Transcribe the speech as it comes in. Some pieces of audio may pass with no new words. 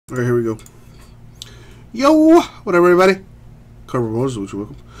Alright, here we go. Yo! What up, everybody? Carver Moses, which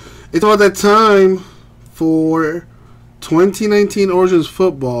welcome. It's about that time for 2019 Origins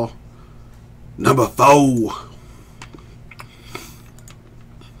Football number 4. Alright,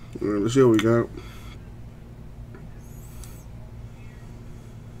 let's see what we got.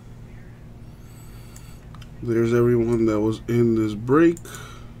 There's everyone that was in this break.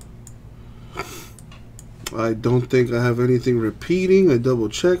 I don't think I have anything repeating. I double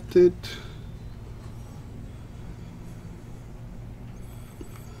checked it.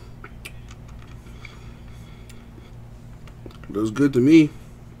 Looks good to me.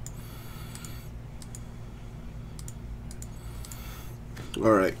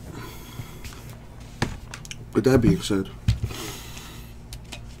 Alright. With that being said,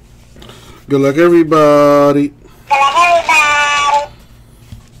 good luck, everybody.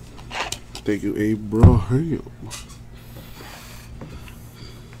 Thank you, Abraham.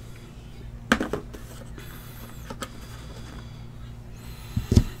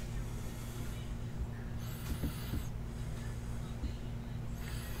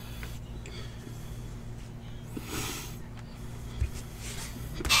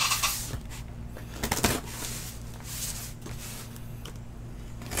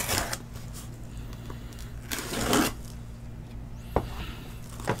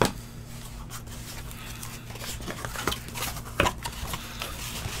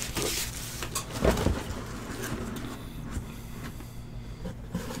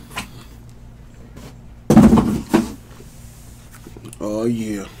 Oh,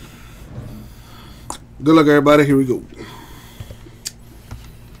 yeah. Good luck, everybody. Here we go.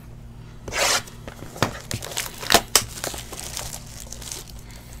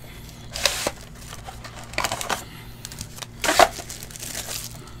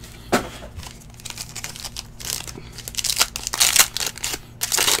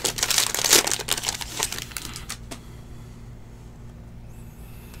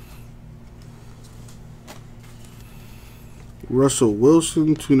 Russell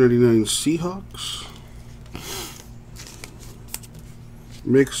Wilson, 299 Seahawks.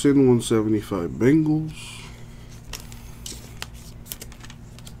 Mixon, 175 Bengals.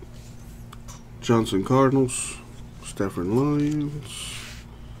 Johnson Cardinals. Stafford Lions.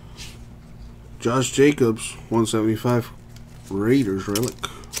 Josh Jacobs, 175 Raiders relic.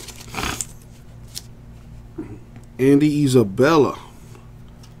 Andy Isabella,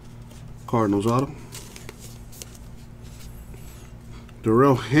 Cardinals auto.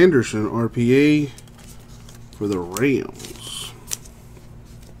 Darrell Henderson, RPA for the Rams.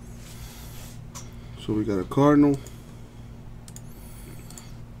 So we got a Cardinal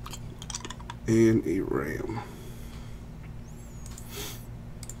and a Ram.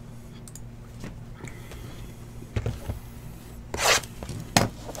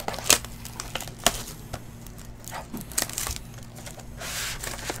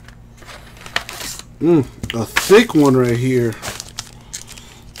 A thick one right here.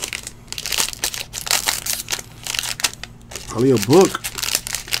 Probably a book.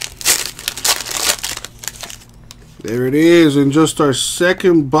 There it is, in just our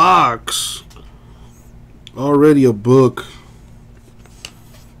second box. Already a book.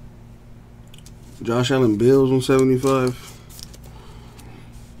 Josh Allen Bills, 175.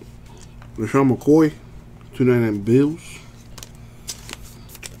 LaShawn McCoy, 299 Bills.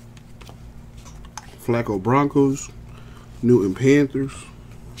 Flacco Broncos. Newton Panthers.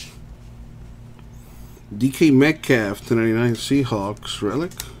 DK Metcalf, 299 Seahawks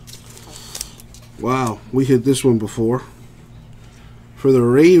relic. Wow, we hit this one before. For the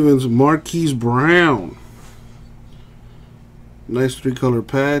Ravens, Marquise Brown. Nice 3-color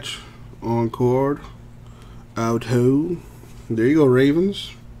patch on card. Auto. There you go,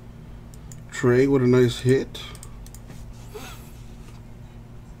 Ravens. Trey with a nice hit.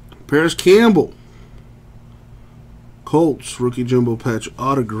 Paris Campbell. Colts, rookie jumbo patch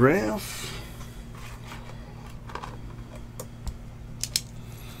autograph.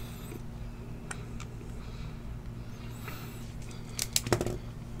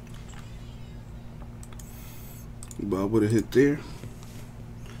 Bob with a hit there.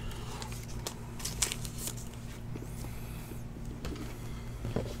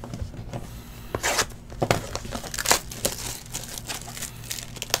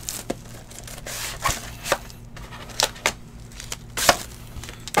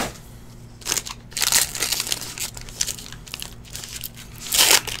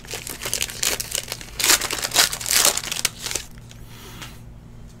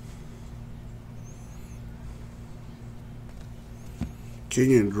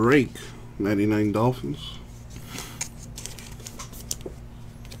 Kenyon Drake, 99 Dolphins.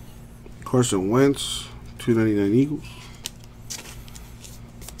 Carson Wentz, 299 Eagles.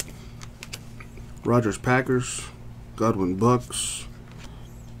 Rodgers Packers, Godwin Bucks.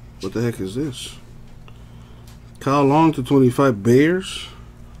 What the heck is this? Kyle Long to 25 Bears.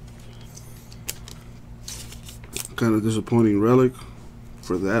 Kind of disappointing relic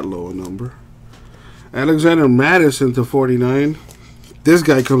for that low a number. Alexander Madison to 49. This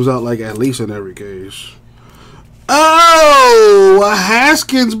guy comes out like at least in every case. Oh, a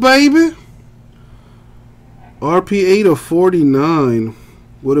Haskins, baby. RPA to 49.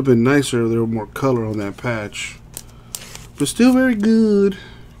 Would have been nicer if there were more color on that patch. But still very good.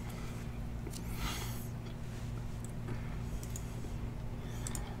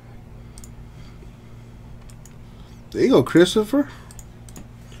 There you go, Christopher.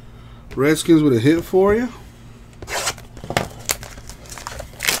 Redskins with a hit for you.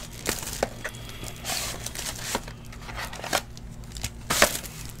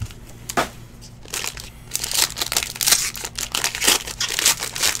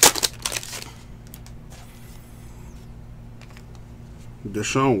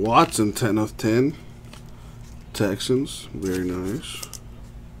 Deshaun Watson, 10 of 10. Texans, very nice.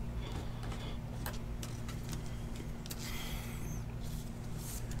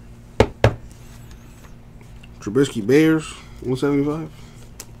 Trubisky Bears, 175.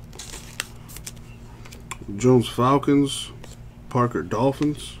 Jones Falcons, Parker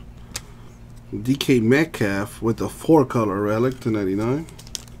Dolphins. DK Metcalf with the 4-color relic to 99.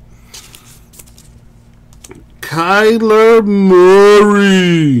 Kyler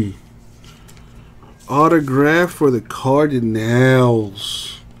Murray, autograph for the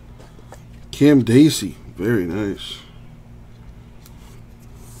Cardinals. Cam Dacey, very nice.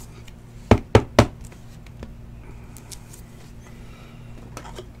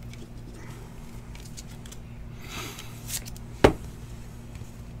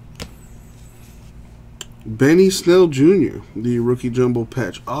 Benny Snell Jr., the rookie jumbo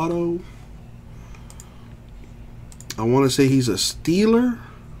patch auto. I want to say he's a Steeler.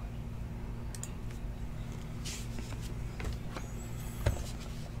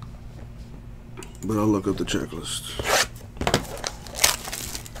 But I'll look up the checklist.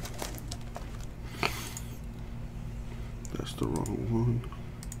 That's the wrong one.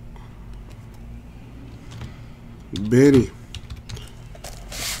 Benny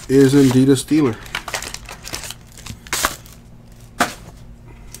is indeed a Steeler.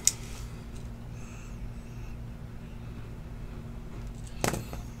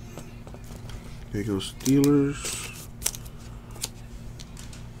 There goes Steelers.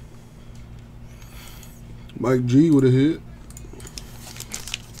 Mike G with a hit.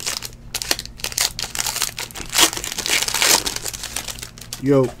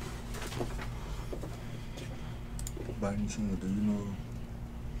 Yo. By any chance, do you know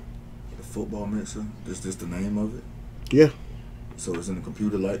the football mixer? Is this the name of it? Yeah. So it's in a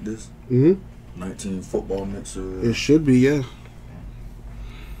computer like this? Mm-hmm. 19 football mixer. It should be, yeah.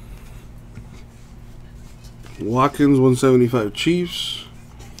 Watkins, 175 Chiefs.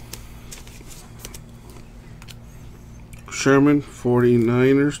 Sherman,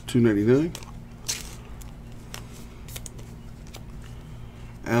 49ers, 299.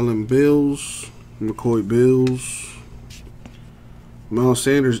 Allen Bills, McCoy Bills. Miles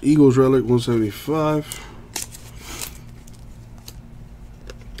Sanders, Eagles relic, 175.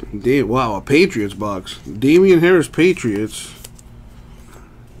 Damn, wow, a Patriots box. Damian Harris, Patriots.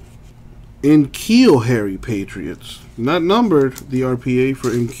 Nkeel Harry, Patriots. Not numbered, the RPA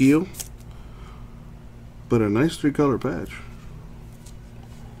for Nkeel, but a nice 3-color patch.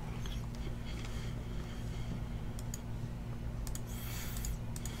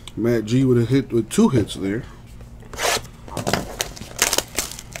 Matt G with a hit, with 2 hits there.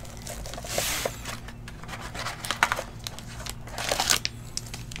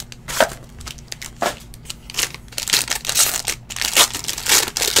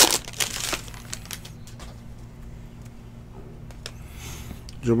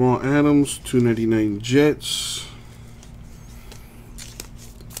 Jamal Adams, 299 Jets.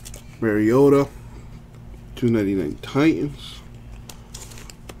 Mariota, 299 Titans.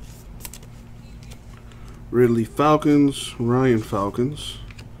 Ridley Falcons, Ryan Falcons.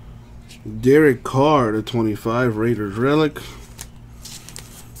 Derek Carr to 25 Raiders relic.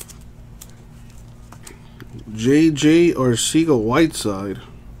 JJ Arcega-Whiteside,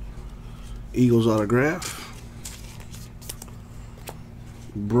 Eagles autograph.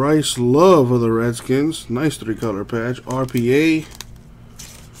 Bryce Love of the Redskins, nice 3-color patch. RPA,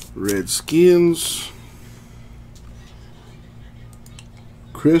 Redskins.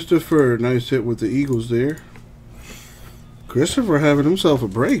 Christopher, nice hit with the Eagles there. Christopher having himself a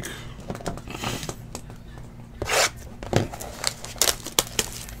break.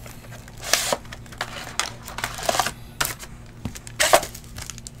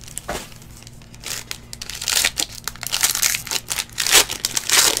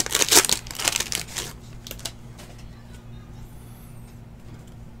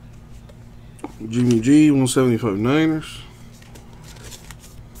 Jimmy G, 175 Niners.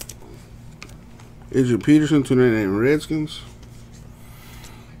 Adrian Peterson, 299 Redskins.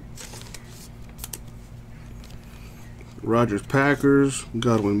 Rodgers Packers,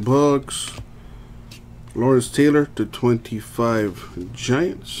 Godwin Bucks. Lawrence Taylor /25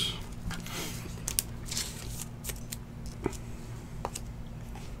 Giants.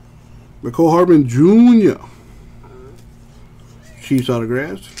 McCole Hardman Jr. Chiefs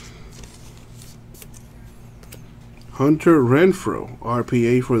autographs. Hunter Renfrow,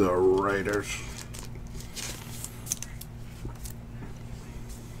 RPA for the Raiders.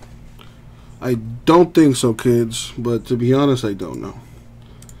 I don't think so, kids, but to be honest, I don't know.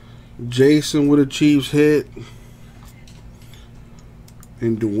 Jason with a Chiefs hit.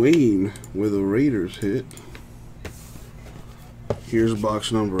 And Dwayne with a Raiders hit. Here's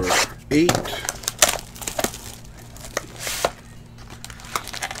box number 8.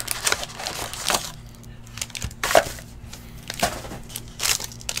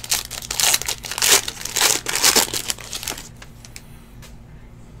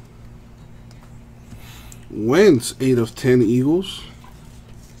 Wentz, 8 of 10 Eagles.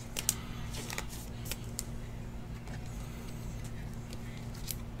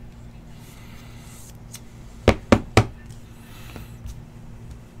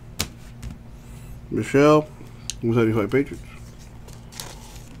 Michelle, 175 Patriots.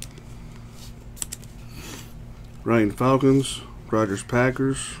 Ryan Falcons, Rodgers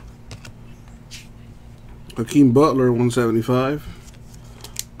Packers. Hakeem Butler, 175.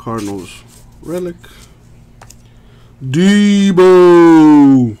 Cardinals relic.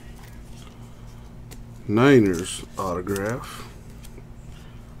 Debo, Niners autograph.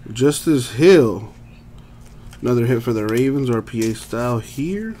 Justice Hill, another hit for the Ravens, RPA style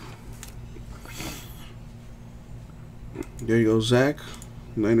here. There you go, Zach.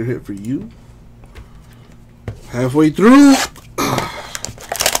 Niner hit for you. Halfway through.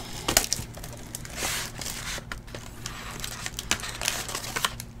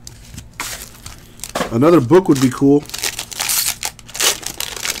 Another book would be cool.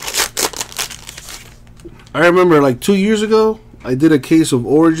 I remember like 2 years ago, I did a case of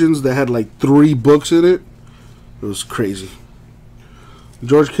Origins that had like 3 books in it. It was crazy.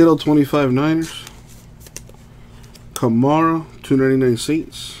 George Kittle, 25 Niners. Kamara, 299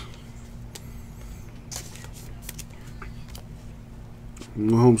 Saints.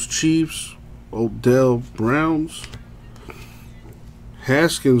 Mahomes Chiefs. Odell Browns.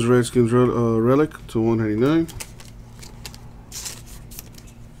 Haskins Redskins relic /199.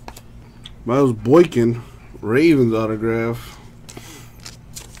 Miles Boykin Ravens autograph.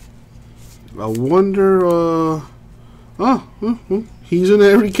 I wonder he's in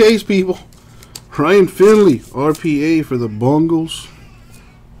every case, people. Ryan Finley, RPA for the Bungles.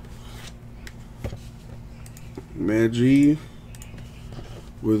 Maggie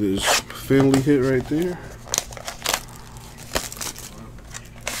with his Finley hit right there.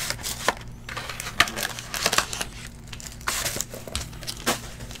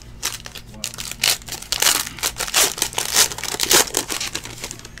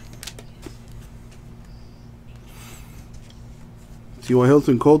 T.Y.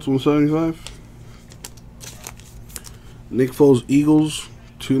 Hilton Colts, 175. Nick Foles Eagles,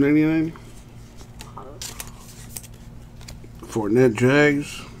 299. Fournette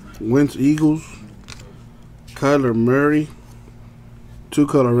Jags. Wentz Eagles. Kyler Murray,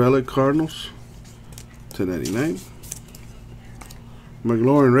 2-color relic Cardinals, 299.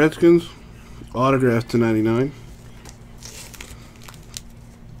 McLaurin Redskins, autograph /99.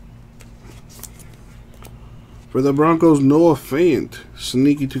 For the Broncos, Noah Fant,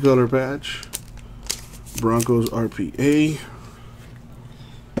 sneaky 2-color patch. Broncos RPA.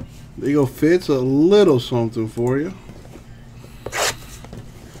 There you go, Fitz, a little something for you.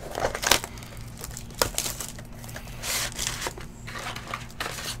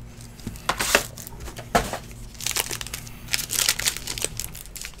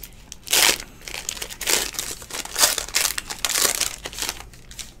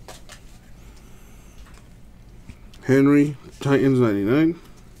 Henry, Titans 99.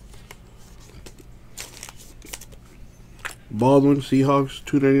 Baldwin, Seahawks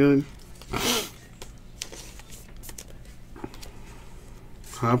 299.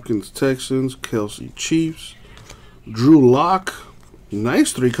 Hopkins, Texans. Kelsey, Chiefs. Drew Lock,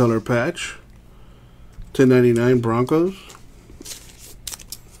 nice 3-color patch. 1099 Broncos.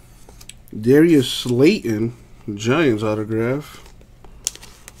 Darius Slayton, Giants autograph.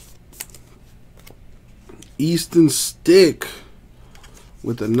 Easton Stick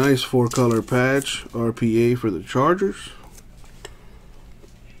with a nice 4-color patch, RPA for the Chargers.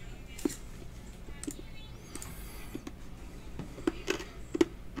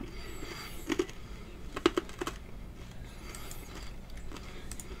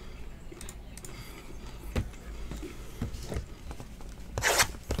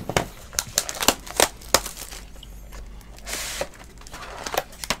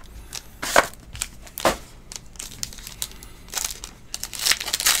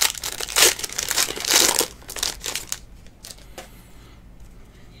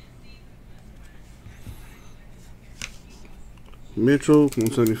 Mitchell,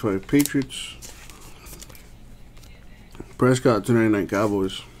 175 Patriots. Prescott, 299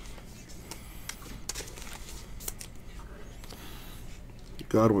 Cowboys.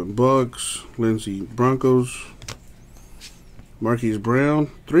 Godwin, Bucks. Lindsey, Broncos. Marquise Brown,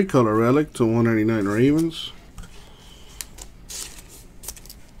 3-color relic to 199 Ravens.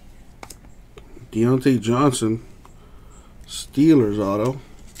 Deontay Johnson, Steelers auto.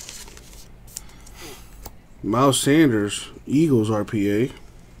 Miles Sanders, Eagles RPA.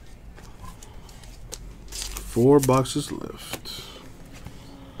 4 boxes left.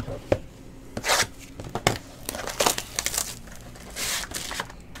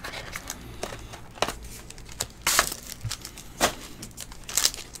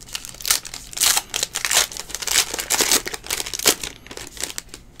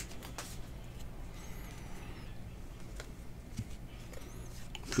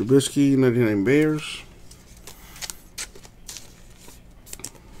 Trubisky, 99 Bears.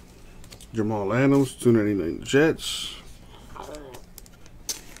 Jamal Adams, 299 Jets.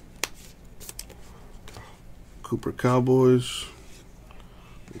 Cooper Cowboys.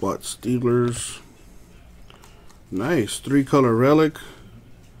 Watt Steelers. Nice. 3-color relic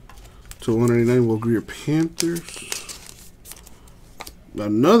to 199 Will Greer Panthers.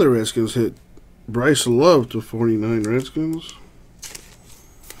 Another Redskins hit. Bryce Love to 49 Redskins.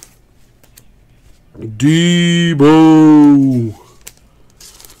 Debo.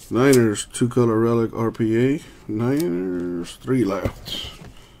 Niners, 2-color relic RPA. Niners, 3 left.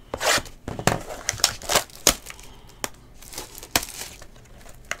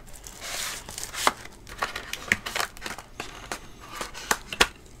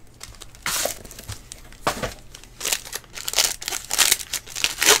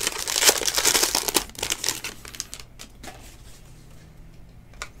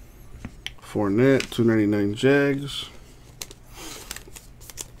 Fournette, 299 Jags.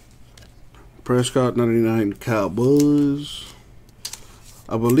 Prescott, 99 Cowboys.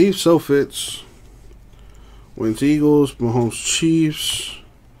 I believe so fits. Wentz Eagles, Mahomes Chiefs.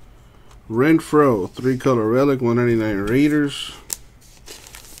 Renfro, 3-color relic, 199 Raiders.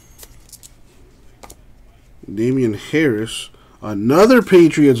 Damian Harris, another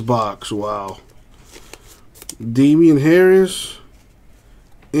Patriots box. Wow. Damian Harris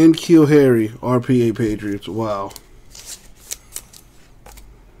and Kill Harry, RPA Patriots. Wow.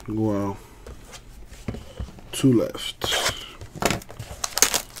 Wow. 2 left.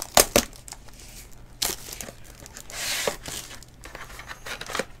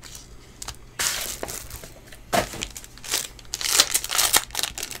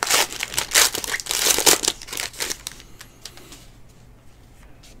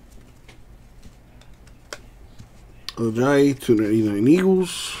 Ojai, 299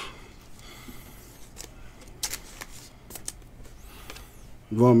 Eagles.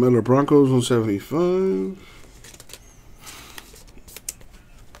 Von Miller, Broncos, 175.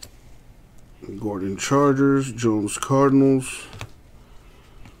 Gordon, Chargers. Jones, Cardinals.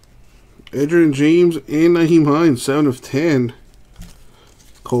 Adrian James and Naheem Hines, 7/10.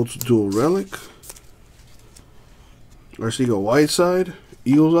 Colts dual relic. Arcega Whiteside,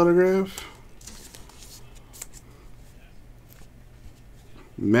 Eagles autograph.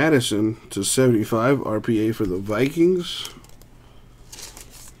 Madison to 75 RPA for the Vikings.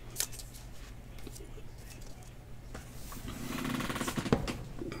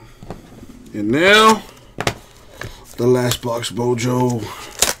 And now, the last box mojo.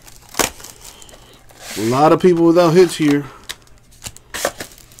 A lot of people without hits here.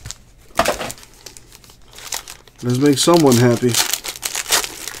 Let's make someone happy.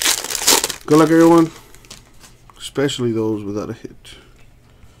 Good luck, everyone. Especially those without a hit.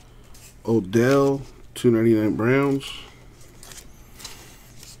 Odell, 299 Browns.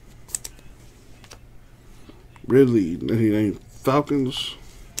 Ridley, 99 Falcons.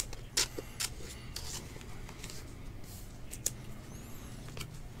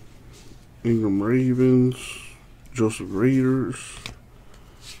 Ingram Ravens. Joseph Raiders.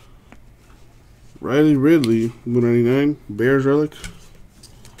 Riley Ridley, 199 Bears relic.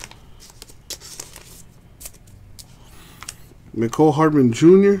 Mecole Hardman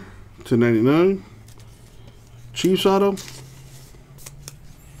Jr. to 99. Chiefs auto.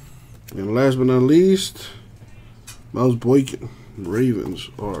 And last but not least, Miles Boykin, Ravens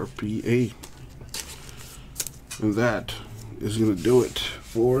RPA. And that is going to do it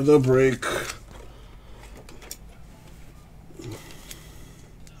for the break.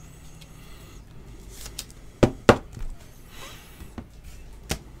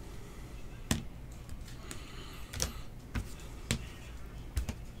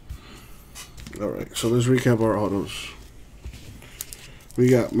 Alright, so let's recap our autos. We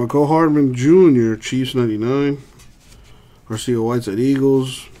got McCall Hardman Jr., Chiefs 99. RCC Whiteside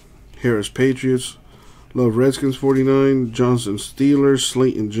Eagles. Harris Patriots. Love Redskins 49. Johnson Steelers.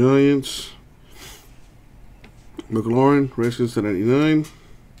 Slayton Giants. McLaurin Redskins to 99.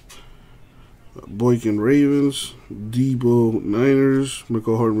 Boykin Ravens. Debo Niners.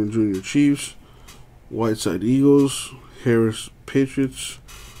 McCall Hardman Jr. Chiefs. Whiteside Eagles. Harris Patriots.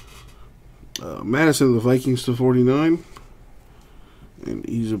 Madison the Vikings to 49. And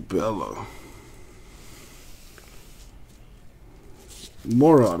Isabella.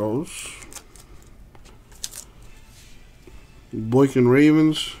 More autos. Boykin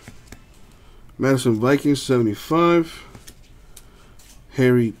Ravens. Madison Vikings 75.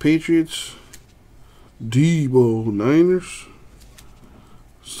 Harry Patriots. Debo Niners.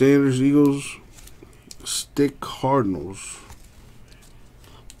 Sanders Eagles. Stick Cardinals.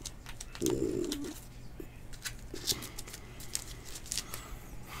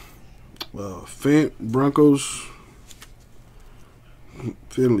 Fant Broncos.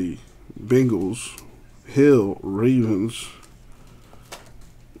 Philly Bengals. Hill Ravens.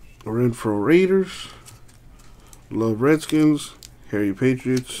 Renfro Raiders. Love Redskins. Harry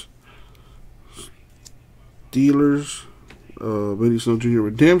Patriots. Steelers. Benny Snow Jr.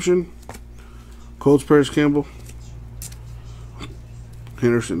 Redemption. Colts Paris Campbell.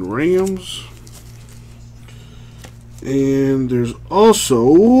 Henderson Rams. And there's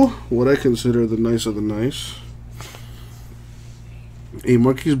also what I consider the nice of the nice. A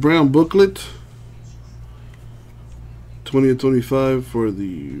Marquise Brown booklet. 20/25 for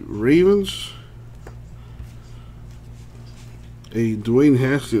the Ravens. A Dwayne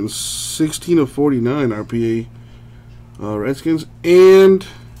Haskins 16/49 RPA Redskins. And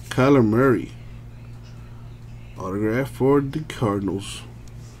Kyler Murray autograph for the Cardinals.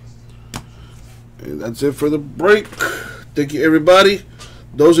 And that's it for the break. Thank you, everybody.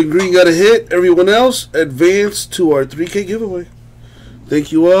 Those in green got a hit. Everyone else advanced to our 3K giveaway.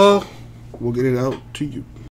 Thank you all. We'll get it out to you.